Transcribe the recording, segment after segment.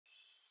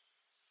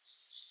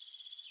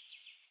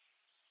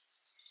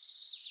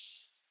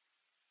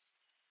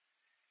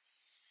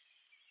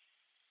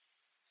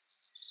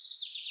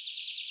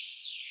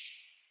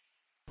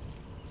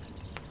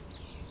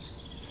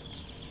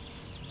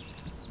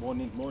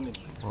Morning. Morning.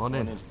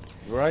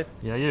 You alright?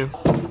 Yeah, you?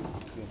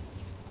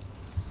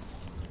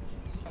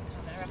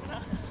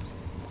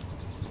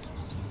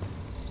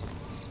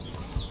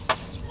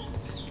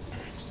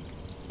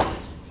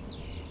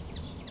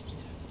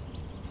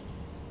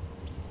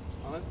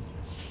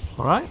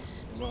 Alright?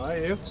 What are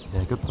you?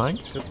 Yeah, good,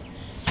 thanks. You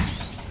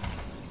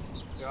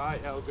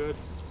alright? Yeah, all good.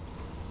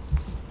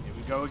 Here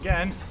we go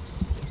again.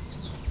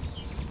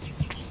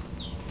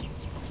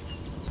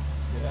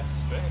 Yeah,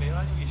 spraying it,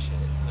 aren't you, with your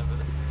shades and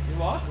everything? You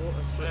what?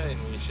 Water spraying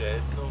with your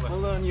shades and all that.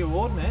 Well done, you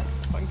award, mate.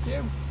 Thank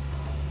you.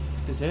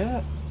 Deserve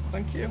it.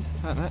 Thank you.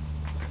 Right, mate.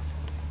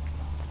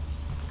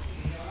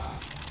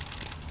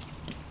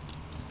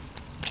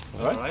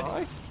 Alright?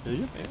 Alright. Are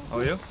you? How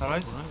are you?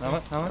 Alright.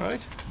 Alright. Alright.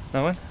 Alright.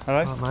 Alright.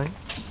 Alright, mate.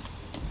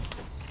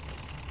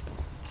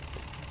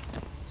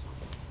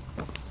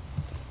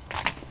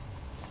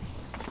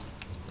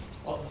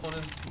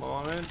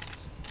 Morning.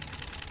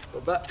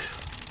 We're back.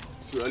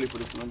 Too early for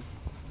this, man.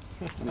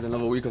 Need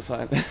another week or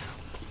something.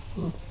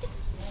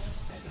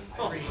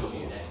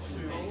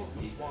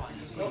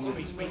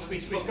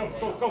 Squeeze, go,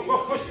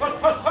 push.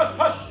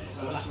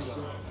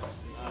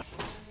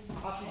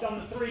 After you've done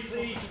the 3,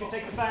 please, you can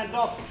take the fans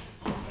off.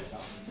 And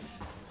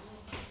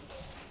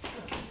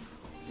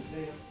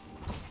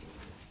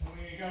we're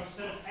going to go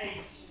set of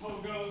 8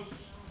 pogos.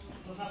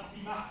 Doesn't have to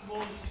be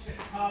maximal, just get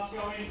the cards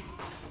going.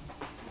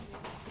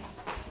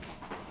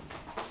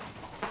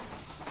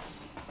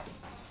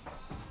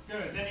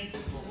 Good, then into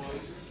go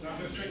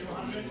straight to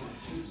 100.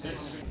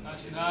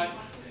 99.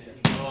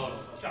 Good.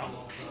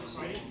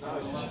 Ready?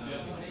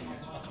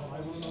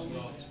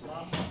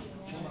 Last one.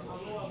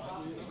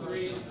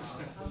 3.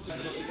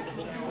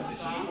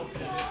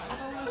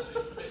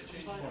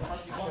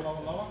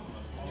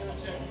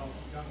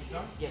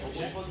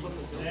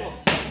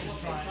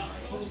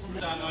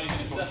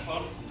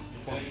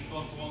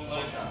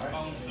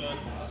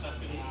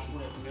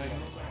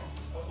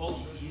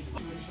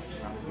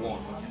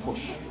 One,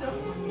 push,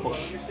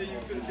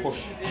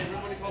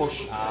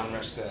 and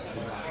rest there.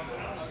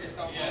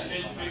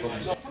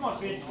 Come on,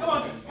 Vince, come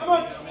on!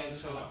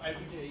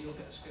 Every day you'll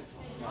get a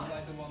schedule.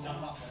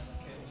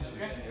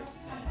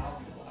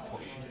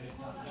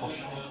 Push.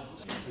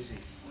 Busy.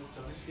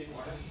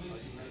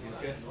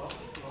 Okay.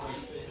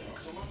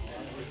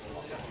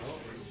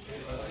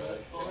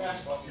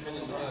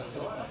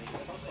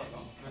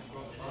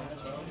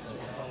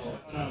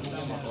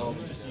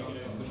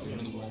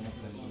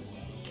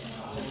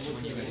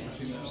 When you get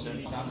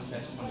 2% down the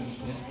test,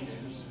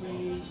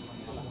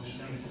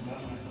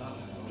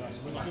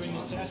 When you're doing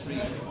this test, 1,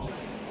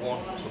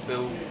 so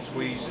build,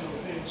 squeeze, and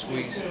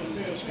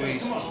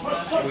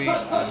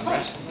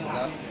rest. Like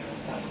that.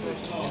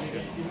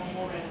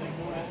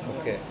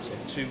 Okay, so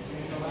 2,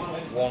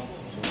 1,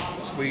 so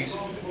squeeze,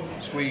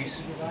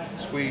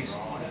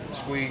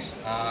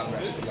 and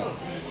rest. Like that.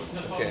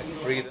 Okay,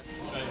 breathe.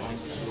 So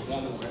the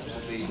 1 will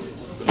be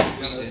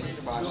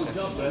 5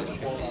 seconds,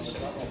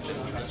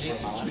 15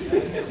 seconds.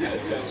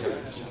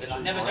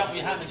 Never jump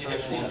your hand in your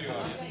hip.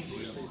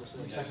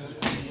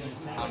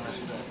 And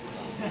rest there.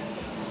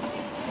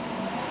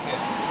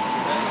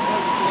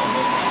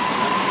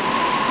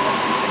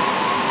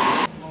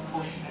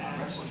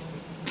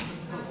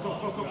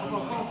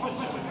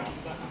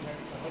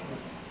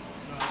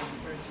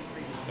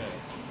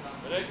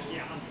 Ready?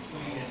 Yeah.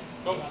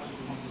 Go.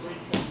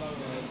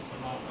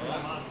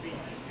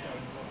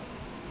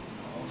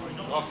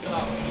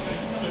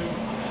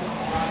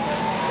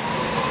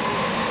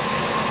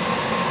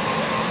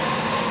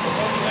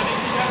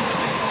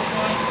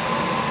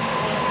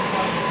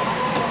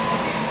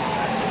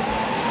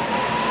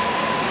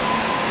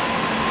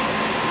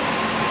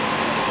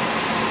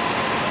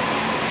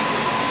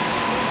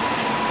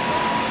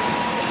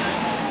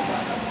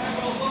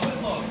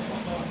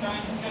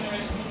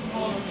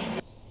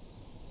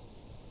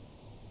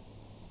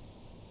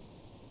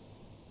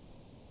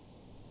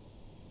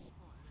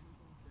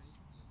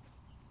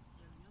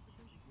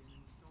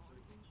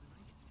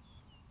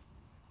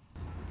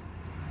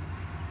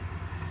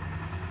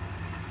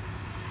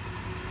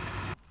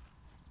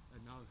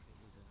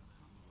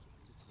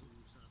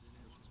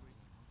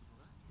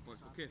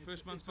 Okay,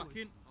 first man's back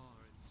in.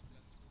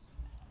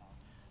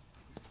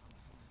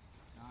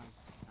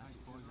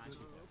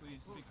 Please,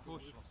 big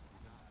push.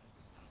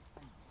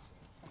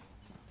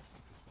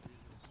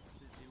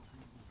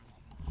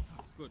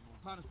 Good.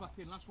 Partner's back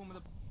in. Last one with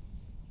a.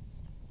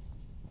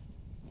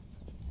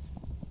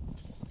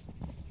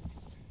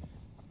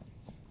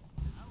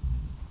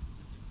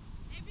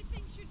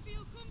 Everything should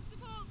feel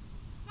comfortable.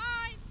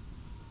 5,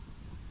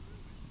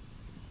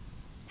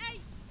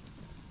 8,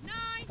 9,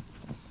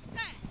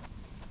 10.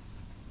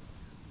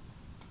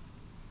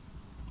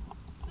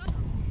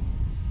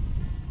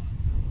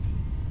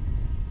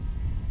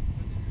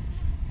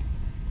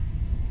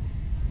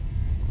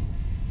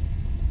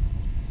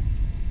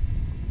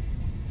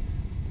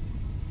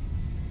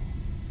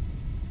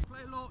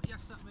 Play low,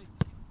 yes, set me.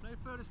 Play the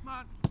furthest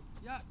man.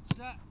 Yeah,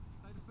 set.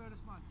 Play the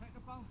furthest man. Take the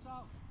bounce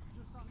out.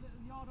 Just that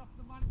little yard off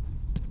the man.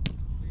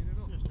 Clean it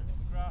up. Just the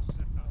grass,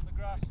 the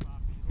grass.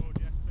 Road,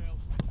 yes,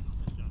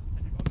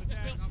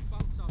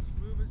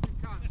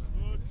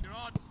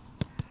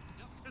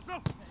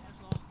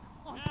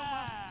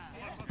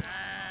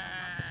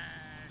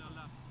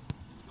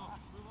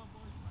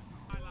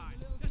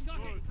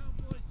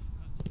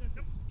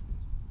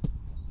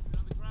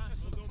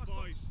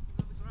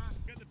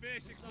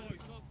 basics, boys.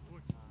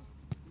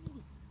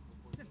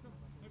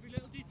 Every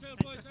little detail,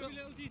 boys. Every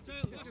little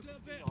detail. Last little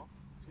bit.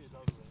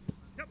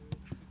 Yep.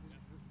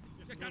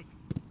 You can.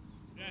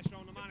 Yes,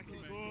 round the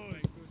mannequin.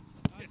 Good.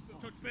 Yes,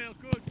 touch Bill.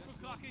 Good. Good,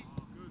 Clarky.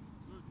 Good.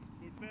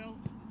 Good, Bill.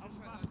 Out the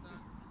back.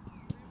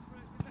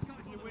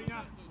 Your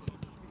winger.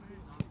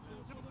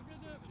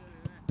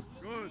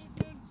 Good.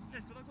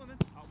 Yes, good. Go on then.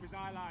 Out with his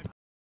eye line.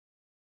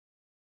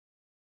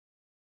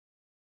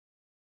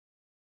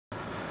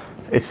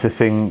 It's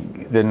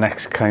the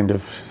next kind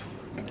of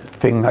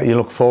thing that you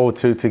look forward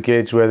to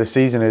gauge where the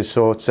season is.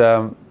 So it's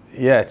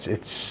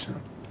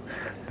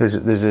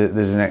there's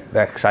an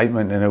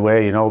excitement in a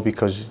way, you know,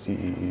 because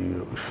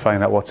you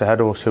find out what's ahead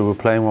of us, who we're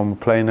playing, when we're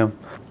playing them,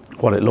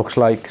 what it looks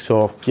like.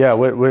 So yeah,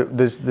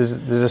 there's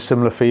a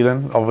similar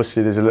feeling.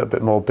 Obviously, there's a little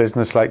bit more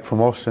business-like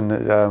from us, and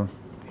you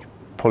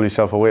pull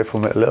yourself away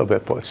from it a little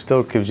bit, but it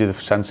still gives you the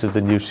sense of the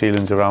new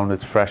ceilings around.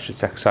 It's fresh,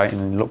 it's exciting,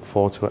 and you look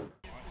forward to it.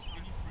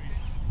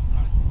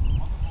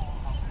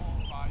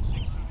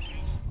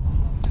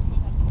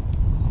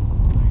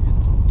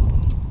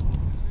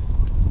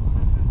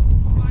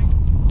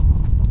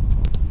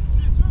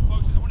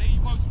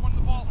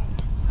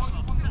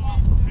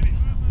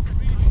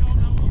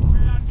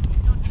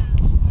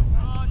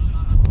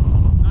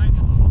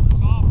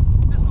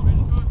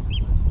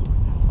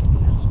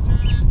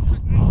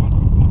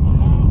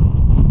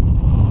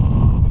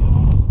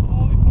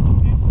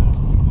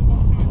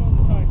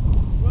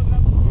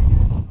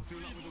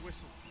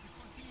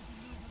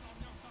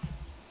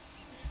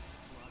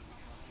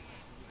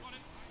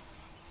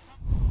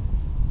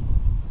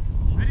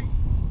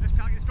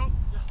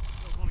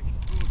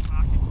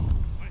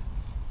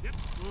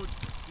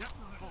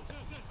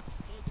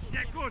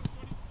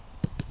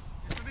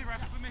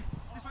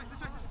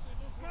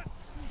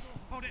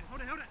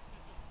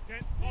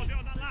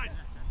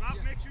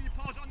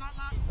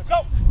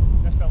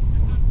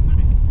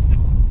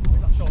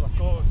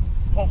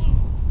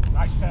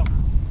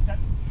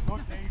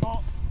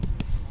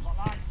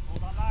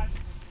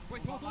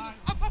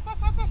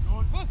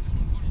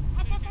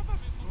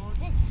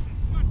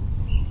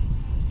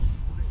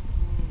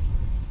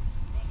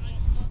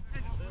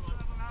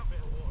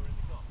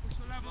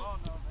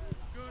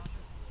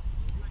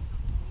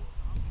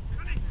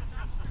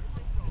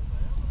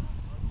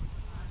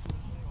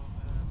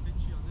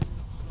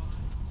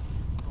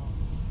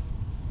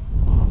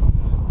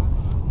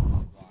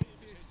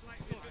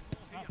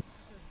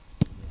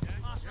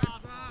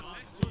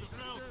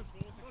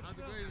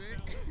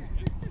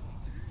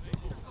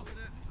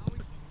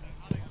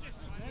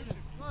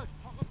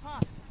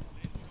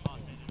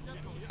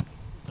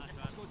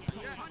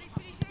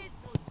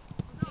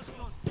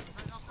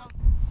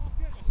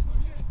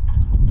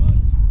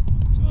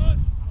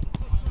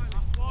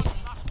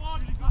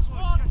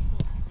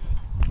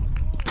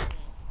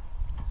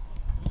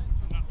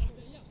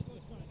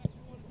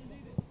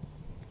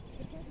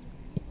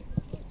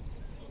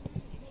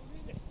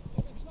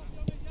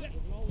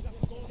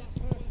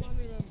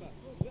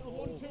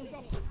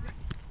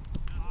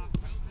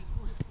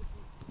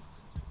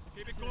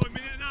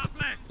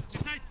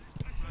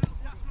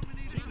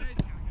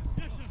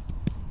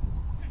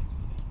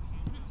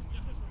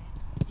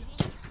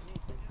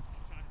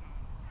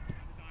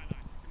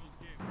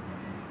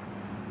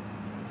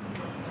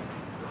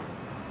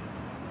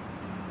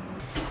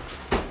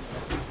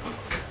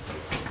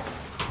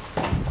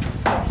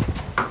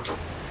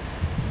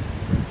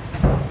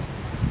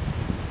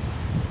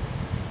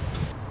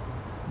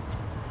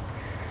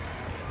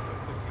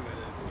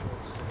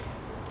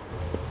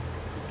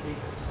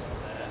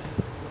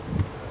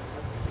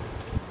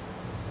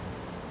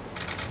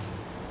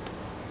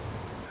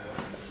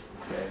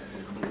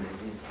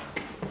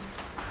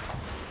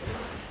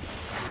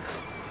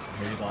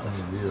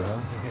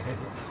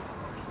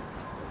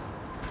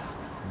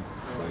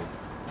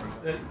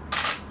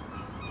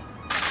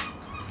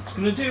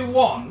 I'm going to do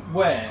one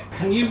where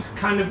can you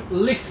kind of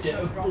lift it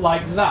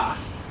like that,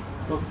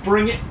 but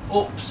bring it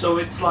up so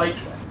it's like...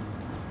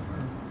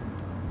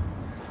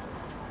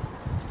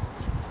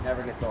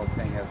 Never gets old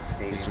seeing at the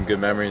stadium. Some good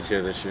memories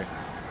here this year.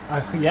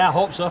 Yeah, I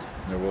hope so.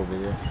 There will be,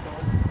 yeah.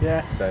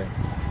 Yeah. Exciting.